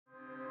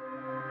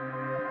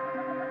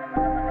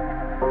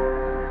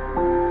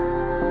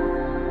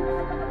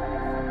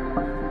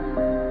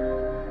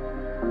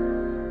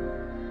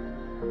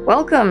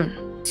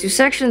Welcome to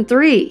section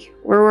 3,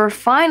 where we're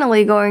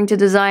finally going to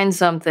design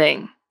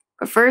something.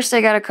 But first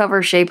I gotta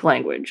cover shape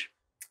language.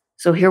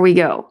 So here we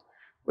go.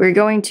 We're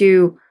going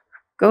to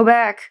go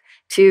back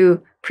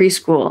to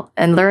preschool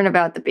and learn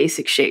about the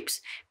basic shapes,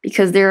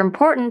 because they're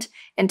important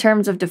in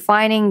terms of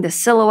defining the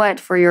silhouette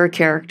for your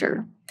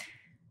character.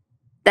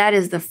 That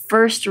is the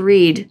first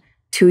read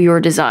to your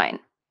design.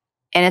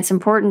 And it's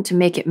important to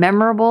make it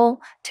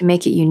memorable, to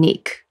make it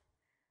unique.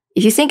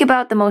 If you think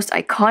about the most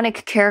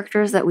iconic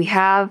characters that we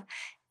have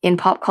in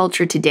pop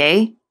culture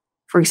today,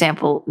 for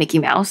example, Mickey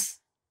Mouse,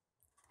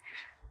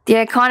 the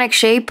iconic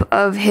shape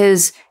of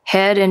his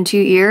head and 2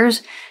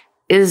 ears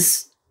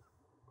is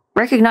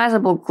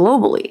recognizable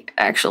globally,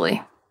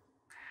 actually.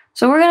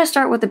 So we're going to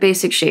start with the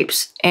basic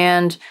shapes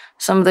and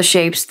some of the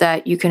shapes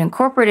that you can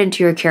incorporate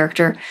into your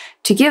character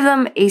to give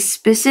them a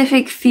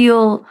specific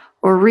feel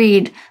or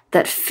read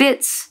that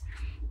fits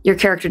your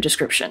character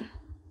description.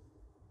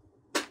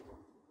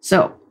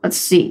 So let's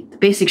see. The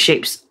basic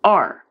shapes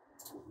are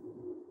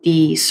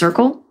the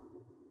circle,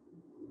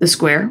 the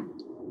square,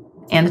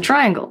 and the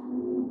triangle.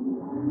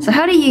 So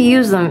how do you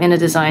use them in a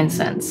design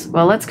sense?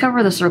 Well, let's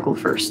cover the circle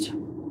first.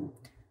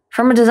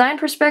 From a design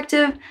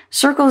perspective,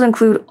 circles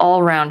include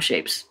all round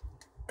shapes.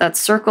 That's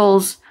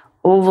circles,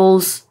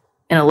 ovals,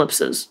 and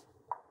ellipses.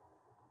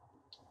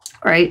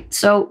 All right,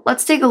 so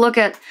let's take a look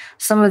at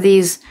some of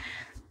these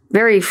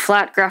very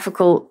flat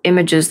graphical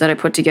images that I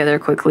put together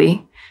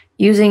quickly,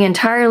 using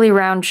entirely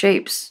round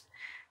shapes,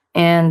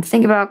 and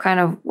think about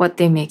kind of what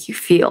they make you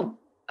feel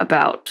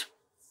about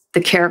the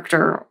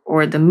character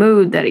or the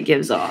mood that it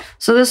gives off.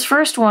 So this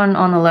first one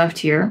on the left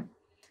here,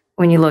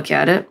 when you look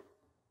at it,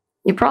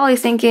 you're probably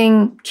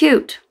thinking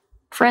cute,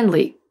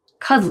 friendly,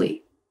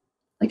 cuddly,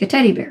 like a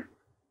teddy bear.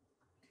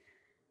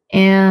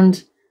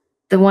 And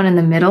the one in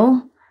the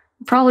middle,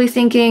 you're probably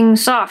thinking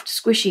soft,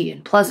 squishy,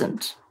 and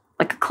pleasant,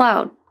 like a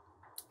cloud.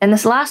 And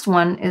this last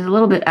one is a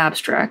little bit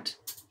abstract,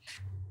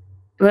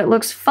 but it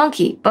looks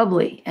funky,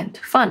 bubbly, and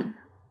fun.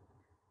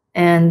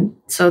 And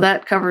so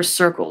that covers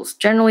circles.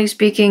 Generally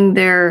speaking,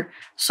 they're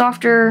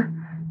softer,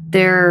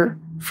 they're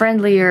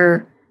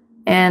friendlier,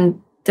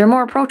 and they're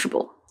more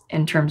approachable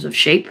in terms of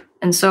shape.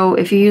 And so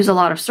if you use a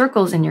lot of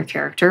circles in your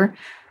character,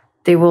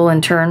 they will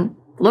in turn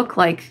look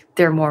like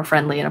they're more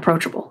friendly and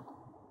approachable.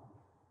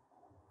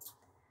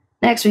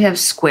 Next, we have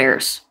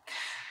squares.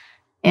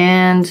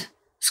 And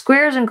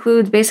squares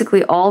include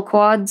basically all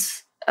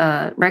quads,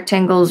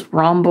 rectangles,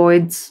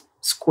 rhomboids,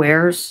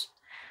 squares.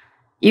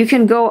 You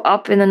can go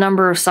up in the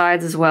number of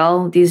sides as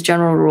well. These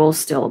general rules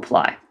still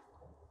apply.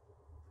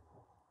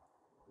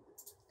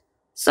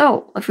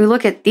 So if we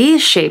look at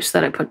these shapes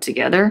that I put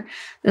together,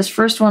 this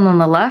first one on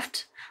the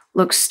left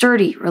looks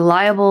sturdy,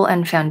 reliable,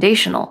 and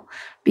foundational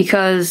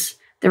because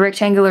the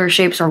rectangular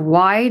shapes are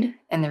wide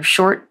and they're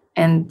short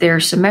and they're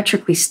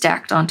symmetrically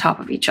stacked on top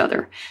of each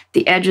other.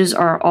 The edges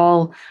are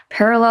all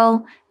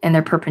parallel and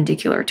they're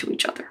perpendicular to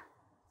each other.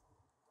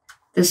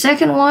 The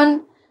second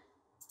one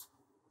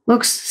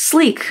looks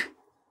sleek,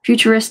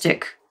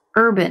 futuristic,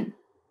 urban,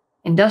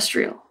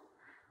 industrial.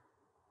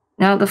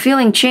 Now the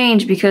feeling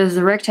changed because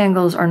the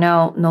rectangles are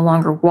now no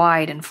longer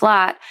wide and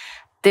flat.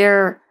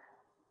 They're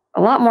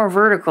a lot more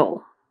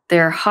vertical.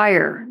 They're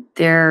higher.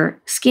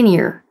 They're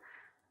skinnier.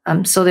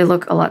 So they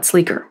look a lot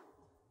sleeker.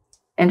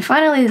 And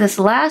finally, this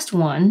last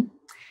one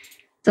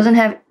doesn't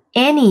have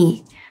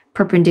any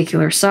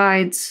perpendicular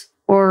sides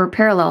or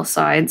parallel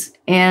sides,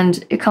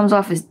 and it comes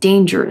off as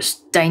dangerous,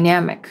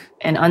 dynamic,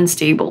 and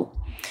unstable.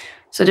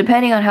 So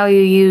depending on how you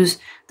use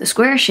the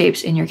square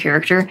shapes in your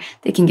character,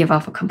 they can give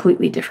off a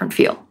completely different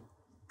feel.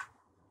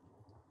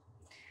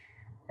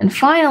 And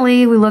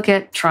finally, we look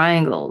at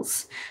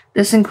triangles.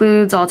 This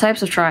includes all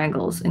types of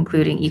triangles,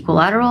 including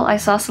equilateral,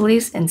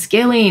 isosceles, and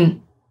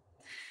scalene.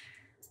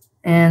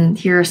 And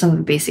here are some of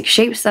the basic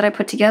shapes that I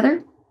put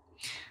together.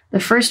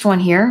 The first one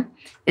here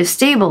is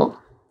stable,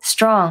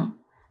 strong,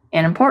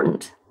 and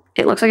important.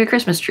 It looks like a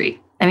Christmas tree.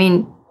 I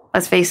mean,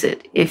 let's face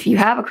it, if you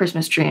have a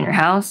Christmas tree in your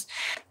house,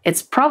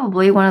 it's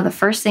probably one of the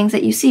first things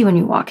that you see when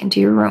you walk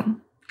into your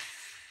room.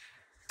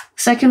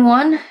 Second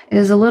one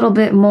is a little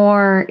bit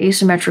more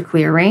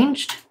asymmetrically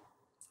arranged.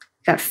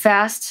 Got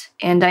fast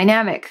and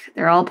dynamic.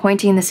 They're all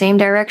pointing in the same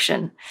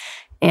direction.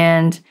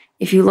 And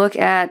if you look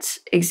at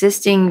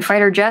existing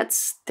fighter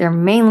jets, they're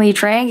mainly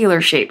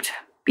triangular shaped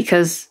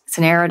because it's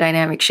an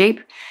aerodynamic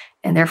shape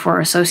and therefore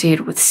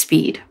associated with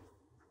speed.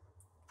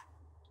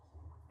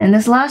 And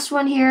this last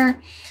one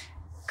here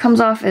comes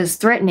off as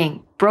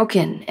threatening,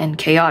 broken, and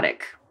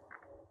chaotic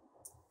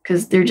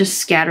because they're just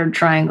scattered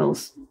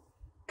triangles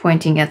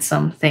pointing at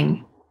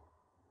something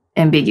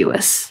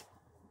ambiguous.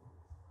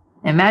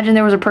 Imagine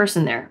there was a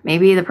person there.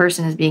 Maybe the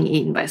person is being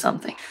eaten by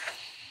something.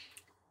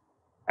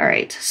 All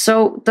right,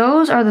 so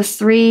those are the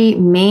 3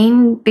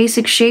 main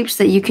basic shapes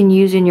that you can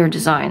use in your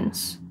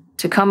designs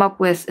to come up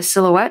with a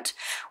silhouette,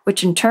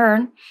 which in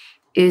turn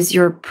is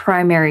your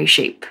primary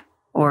shape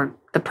or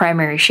the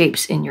primary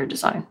shapes in your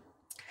design.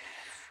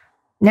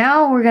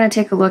 Now we're going to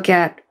take a look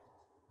at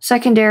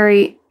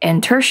secondary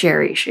and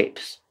tertiary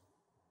shapes.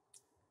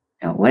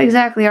 Now, what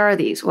exactly are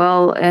these?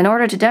 Well, in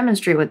order to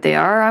demonstrate what they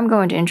are, I'm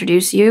going to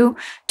introduce you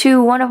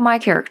to one of my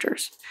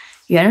characters,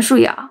 Yuan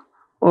Shuya,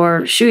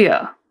 or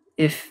Shuya,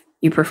 if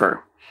you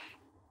prefer.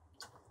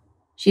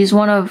 She's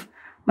one of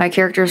my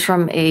characters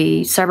from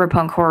a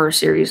cyberpunk horror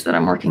series that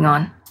I'm working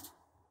on.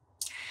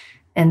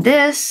 And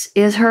this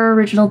is her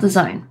original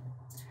design.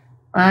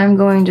 I'm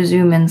going to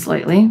zoom in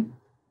slightly.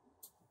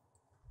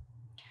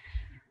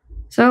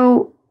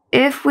 So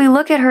if we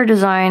look at her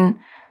design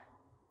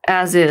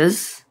as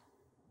is,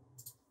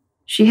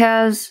 she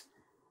has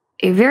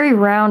a very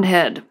round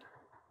head.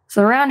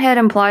 So the round head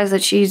implies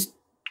that she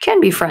can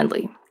be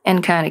friendly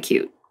and kind of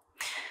cute.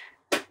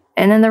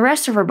 And then the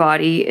rest of her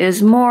body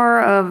is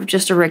more of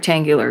just a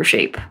rectangular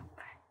shape.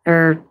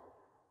 Her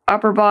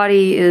upper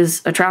body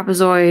is a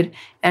trapezoid,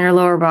 and her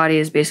lower body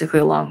is basically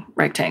a long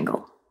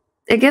rectangle.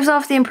 It gives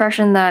off the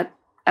impression that,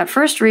 at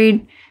first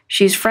read,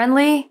 she's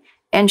friendly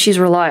and she's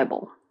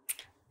reliable.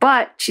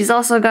 But she's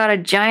also got a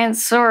giant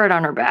sword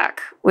on her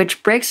back,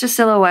 which breaks her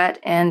silhouette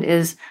and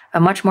is a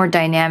much more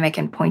dynamic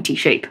and pointy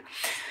shape.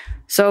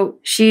 So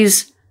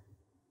she's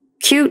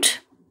cute,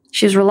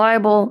 she's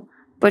reliable,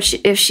 but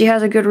if she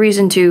has a good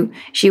reason to,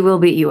 she will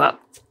beat you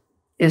up,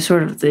 is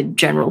sort of the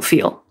general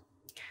feel.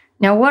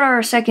 Now, what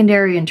are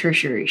secondary and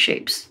tertiary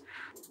shapes?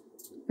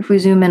 If we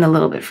zoom in a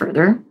little bit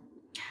further,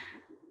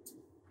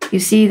 you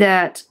see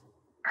that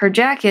her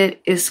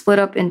jacket is split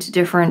up into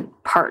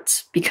different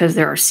parts because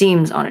there are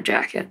seams on a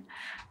jacket,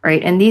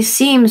 right? And these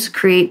seams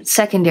create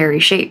secondary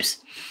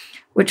shapes,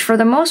 which for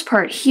the most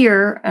part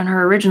here in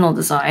her original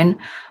design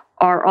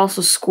are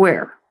also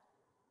square.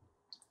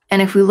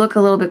 And if we look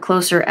a little bit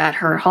closer at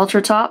her halter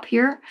top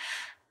here,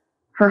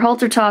 her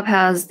halter top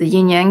has the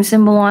yin-yang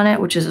symbol on it,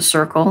 which is a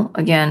circle.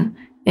 Again,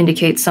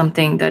 indicates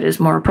something that is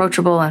more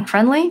approachable and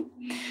friendly.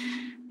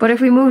 But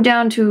if we move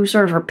down to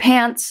sort of her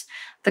pants,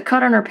 the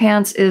cut on her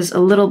pants is a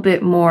little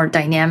bit more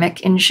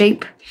dynamic in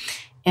shape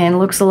and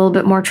looks a little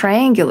bit more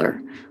triangular,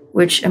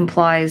 which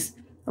implies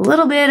a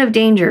little bit of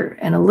danger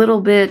and a little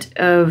bit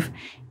of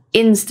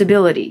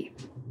instability.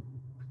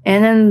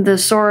 And then the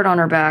sword on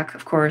her back,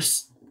 of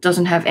course,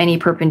 doesn't have any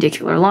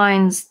perpendicular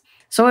lines,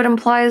 so it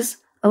implies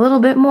a little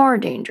bit more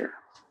danger.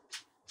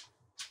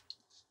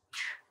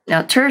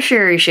 Now,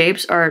 tertiary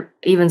shapes are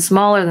even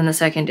smaller than the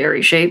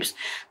secondary shapes.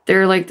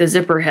 They're like the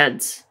zipper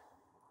heads,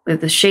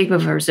 like the shape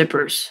of her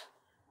zippers,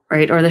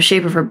 right? Or the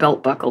shape of her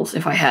belt buckles,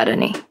 if I had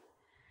any.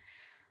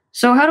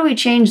 So how do we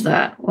change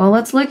that? Well,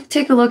 let's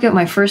take a look at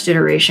my first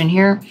iteration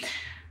here.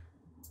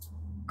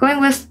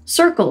 Going with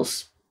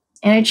circles.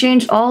 And I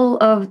changed all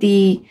of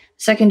the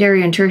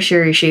secondary and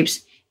tertiary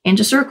shapes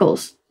into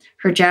circles.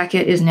 Her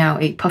jacket is now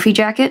a puffy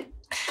jacket.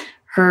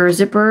 Her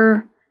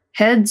zipper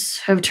heads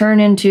have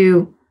turned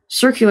into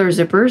circular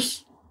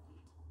zippers.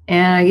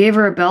 And I gave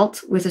her a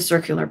belt with a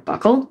circular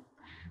buckle.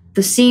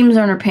 The seams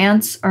on her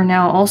pants are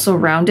now also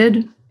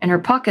rounded, and her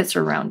pockets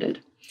are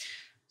rounded.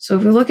 So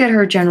if we look at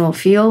her general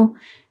feel,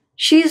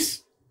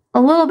 she's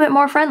a little bit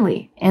more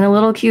friendly and a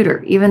little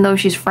cuter, even though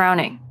she's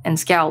frowning and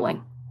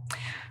scowling.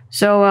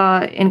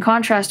 So in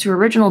contrast to her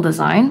original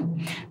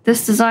design,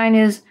 this design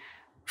is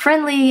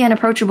friendly and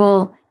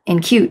approachable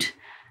and cute.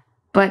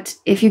 But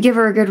if you give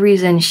her a good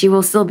reason, she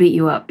will still beat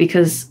you up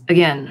because,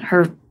 again,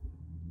 her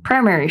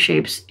primary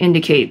shapes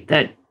indicate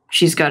that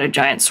she's got a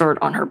giant sword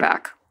on her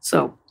back.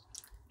 So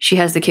she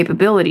has the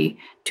capability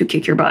to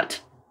kick your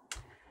butt.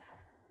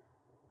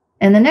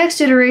 And the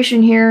next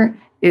iteration here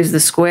is the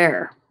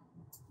square.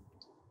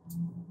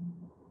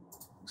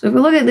 So if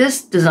we look at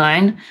this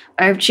design,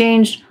 I've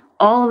changed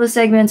all of the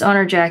segments on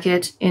her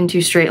jacket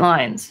into straight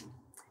lines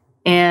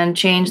and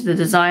changed the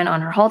design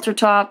on her halter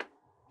top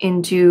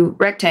into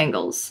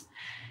rectangles.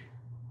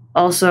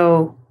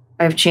 Also,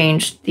 I've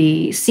changed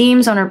the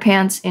seams on her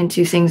pants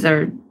into things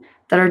that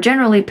are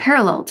generally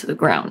parallel to the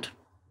ground.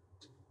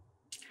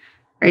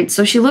 Right,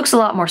 so she looks a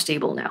lot more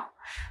stable now.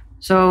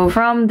 So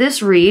from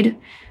this read,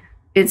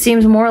 it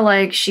seems more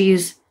like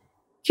she's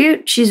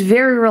cute, she's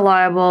very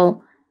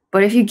reliable,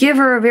 but if you give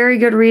her a very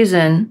good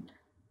reason,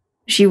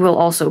 she will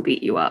also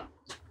beat you up.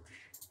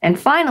 And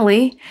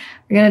finally,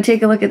 we're going to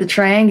take a look at the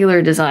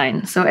triangular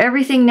design. So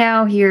everything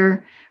now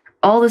here,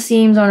 all the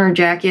seams on her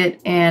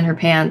jacket and her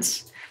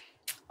pants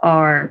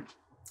are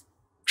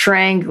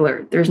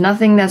triangular. There's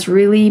nothing that's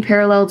really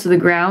parallel to the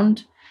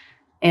ground,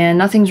 and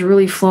nothing's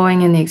really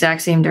flowing in the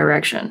exact same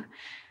direction.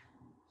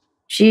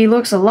 She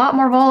looks a lot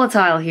more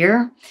volatile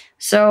here,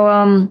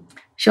 so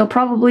she'll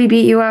probably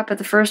beat you up at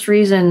the first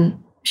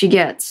reason she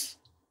gets.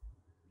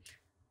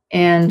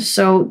 And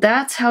so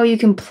that's how you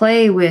can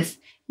play with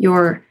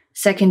your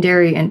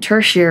secondary and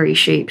tertiary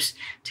shapes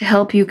to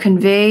help you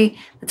convey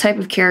the type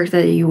of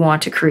character that you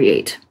want to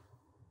create.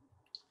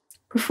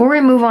 Before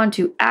we move on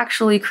to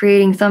actually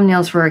creating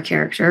thumbnails for a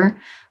character,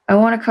 I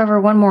want to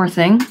cover one more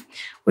thing,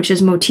 which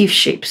is motif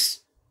shapes.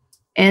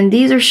 And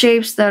these are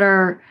shapes that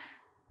are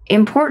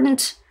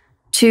important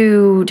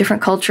to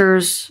different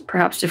cultures,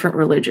 perhaps different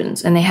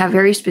religions, and they have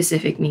very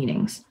specific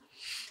meanings.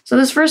 So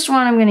this first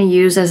one I'm going to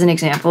use as an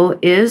example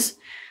is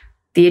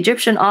the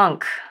Egyptian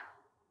Ankh,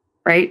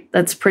 right?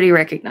 That's pretty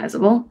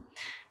recognizable.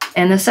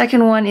 And the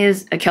second one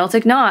is a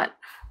Celtic knot,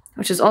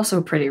 which is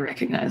also pretty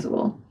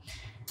recognizable.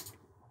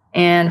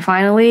 And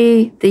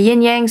finally, the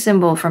yin-yang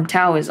symbol from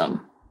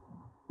Taoism,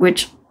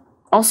 which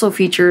also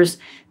features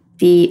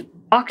the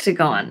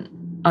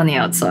octagon on the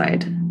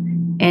outside.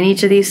 And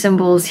each of these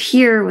symbols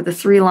here with the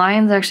 3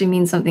 lines actually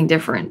means something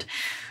different.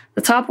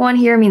 The top one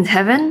here means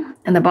heaven,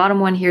 and the bottom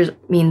one here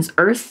means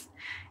earth.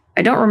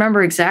 I don't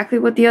remember exactly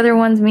what the other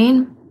ones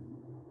mean,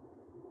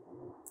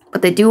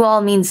 but they do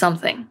all mean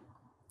something.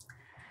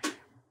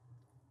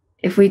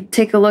 If we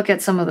take a look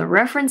at some of the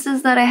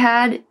references that I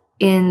had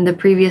in the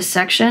previous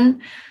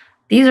section,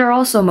 these are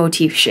also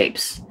motif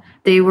shapes.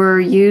 They were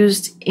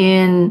used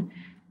in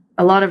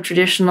a lot of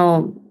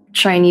traditional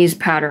Chinese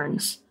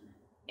patterns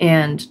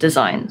and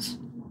designs,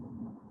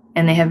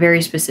 and they have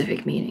very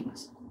specific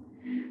meanings.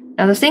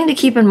 Now, the thing to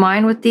keep in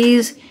mind with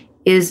these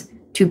is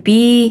to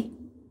be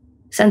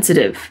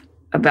sensitive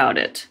about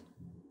it.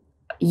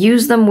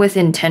 Use them with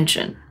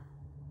intention.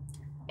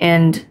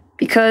 And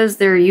because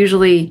they're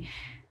usually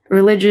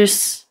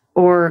religious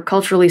or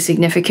culturally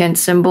significant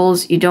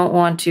symbols, you don't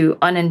want to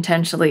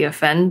unintentionally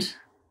offend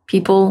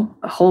people,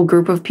 a whole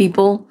group of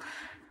people,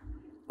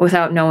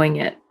 without knowing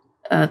it.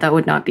 That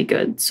would not be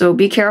good. So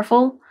be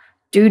careful,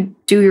 do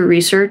your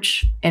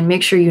research, and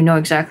make sure you know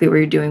exactly what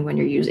you're doing when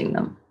you're using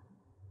them.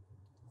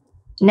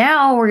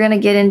 Now we're going to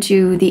get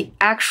into the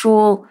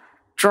actual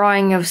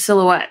drawing of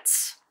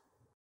silhouettes.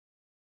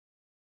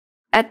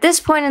 At this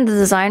point in the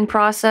design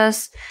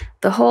process,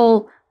 the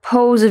whole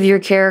pose of your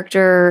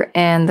character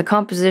and the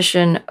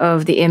composition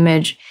of the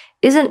image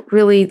isn't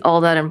really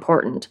all that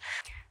important.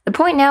 The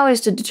point now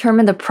is to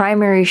determine the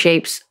primary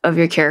shapes of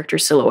your character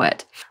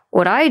silhouette.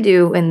 What I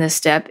do in this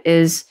step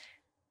is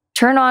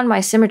turn on my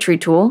symmetry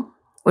tool,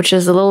 which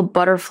is a little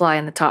butterfly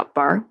in the top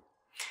bar,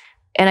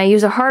 and I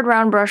use a hard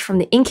round brush from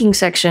the inking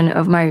section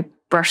of my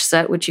brush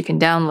set, which you can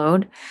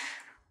download,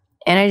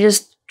 and I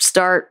just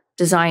start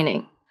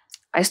designing.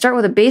 I start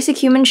with a basic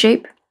human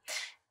shape,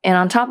 and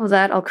on top of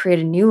that, I'll create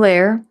a new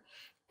layer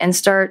and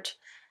start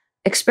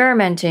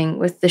experimenting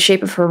with the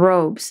shape of her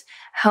robes,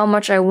 how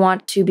much I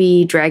want to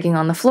be dragging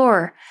on the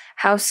floor,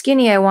 how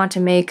skinny I want to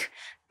make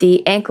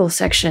the ankle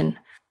section,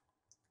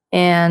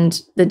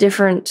 and the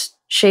different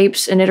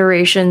shapes and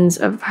iterations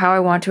of how I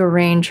want to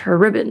arrange her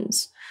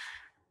ribbons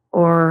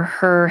or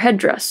her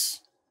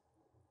headdress.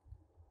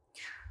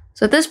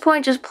 So at this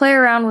point, just play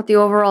around with the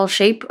overall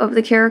shape of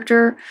the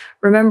character.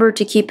 Remember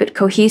to keep it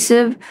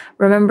cohesive.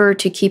 Remember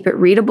to keep it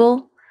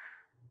readable.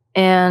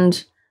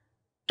 And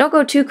don't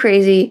go too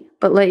crazy,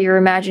 but let your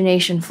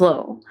imagination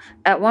flow.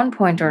 At one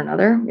point or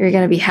another, you're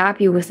going to be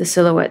happy with the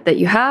silhouette that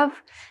you have.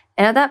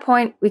 And at that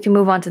point, we can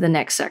move on to the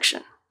next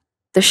section.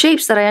 The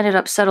shapes that I ended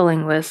up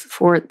settling with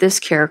for this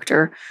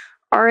character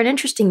are an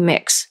interesting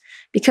mix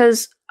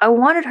because I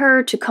wanted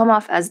her to come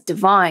off as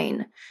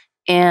divine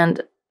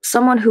and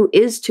someone who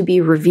is to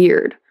be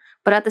revered,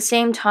 but at the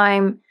same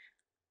time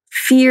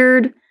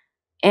feared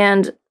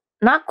and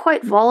not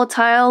quite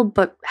volatile,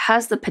 but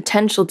has the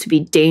potential to be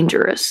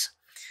dangerous.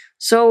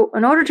 So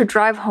in order to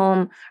drive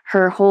home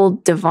her whole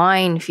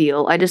divine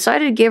feel, I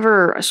decided to give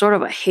her a sort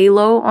of a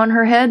halo on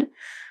her head,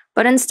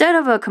 but instead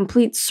of a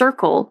complete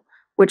circle,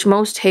 which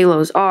most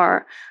halos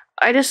are,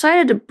 I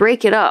decided to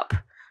break it up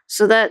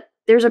so that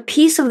there's a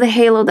piece of the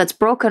halo that's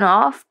broken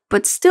off,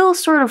 but still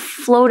sort of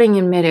floating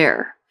in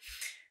midair.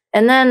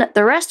 And then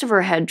the rest of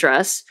her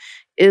headdress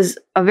is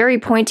a very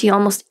pointy,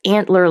 almost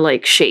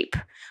antler-like shape,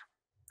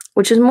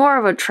 which is more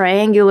of a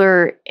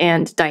triangular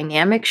and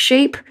dynamic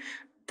shape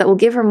that will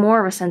give her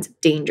more of a sense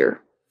of danger.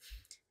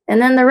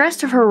 And then the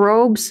rest of her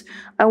robes,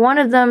 I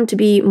wanted them to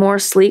be more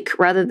sleek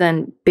rather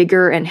than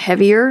bigger and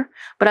heavier,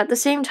 but at the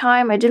same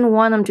time, I didn't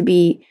want them to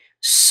be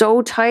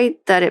so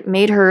tight that it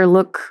made her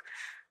look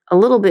a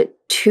little bit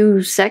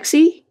too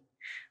sexy,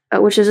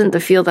 which isn't the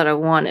feel that I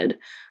wanted.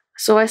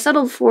 So I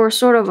settled for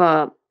sort of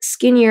a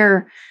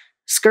skinnier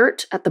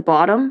skirt at the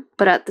bottom,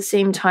 but at the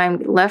same time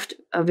left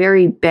a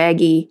very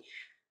baggy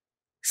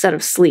set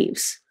of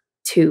sleeves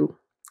to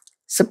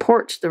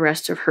support the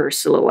rest of her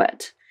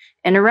silhouette.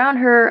 And around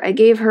her, I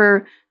gave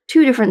her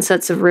 2 different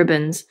sets of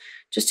ribbons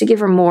just to give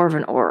her more of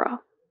an aura.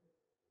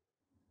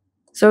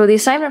 So the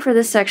assignment for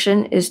this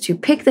section is to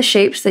pick the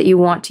shapes that you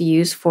want to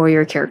use for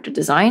your character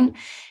design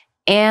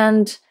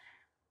and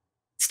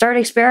start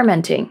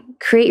experimenting.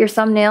 Create your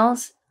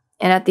thumbnails,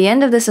 and at the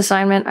end of this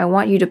assignment, I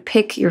want you to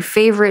pick your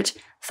favorite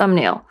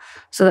thumbnail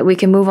so that we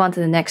can move on to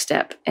the next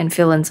step and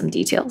fill in some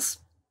details.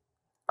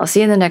 I'll see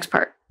you in the next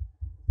part.